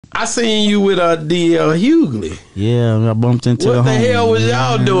I seen you with the Hughley. Yeah, I bumped into What the the homie. hell was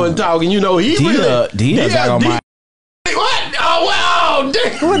y'all doing talking? You know, he really... D got on my... What? Oh, wow.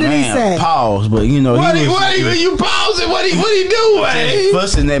 What did he say? Pause, but you know... What you pausing? What he do, man?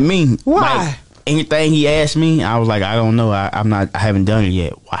 Fussing at me. Why? Like, anything he asked me, I was like, I don't know. I haven't done it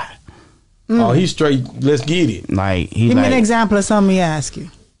yet. Why? Oh, he's straight. Let's get it. Like Give me an example of something he asked you.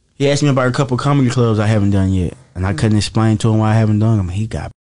 He asked me about a couple comedy clubs I haven't done yet, and I couldn't explain to him why I haven't done them. He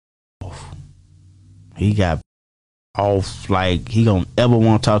got off. He got off like he gonna ever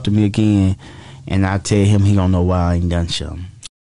want to talk to me again, and I tell him he gonna know why I ain't done something.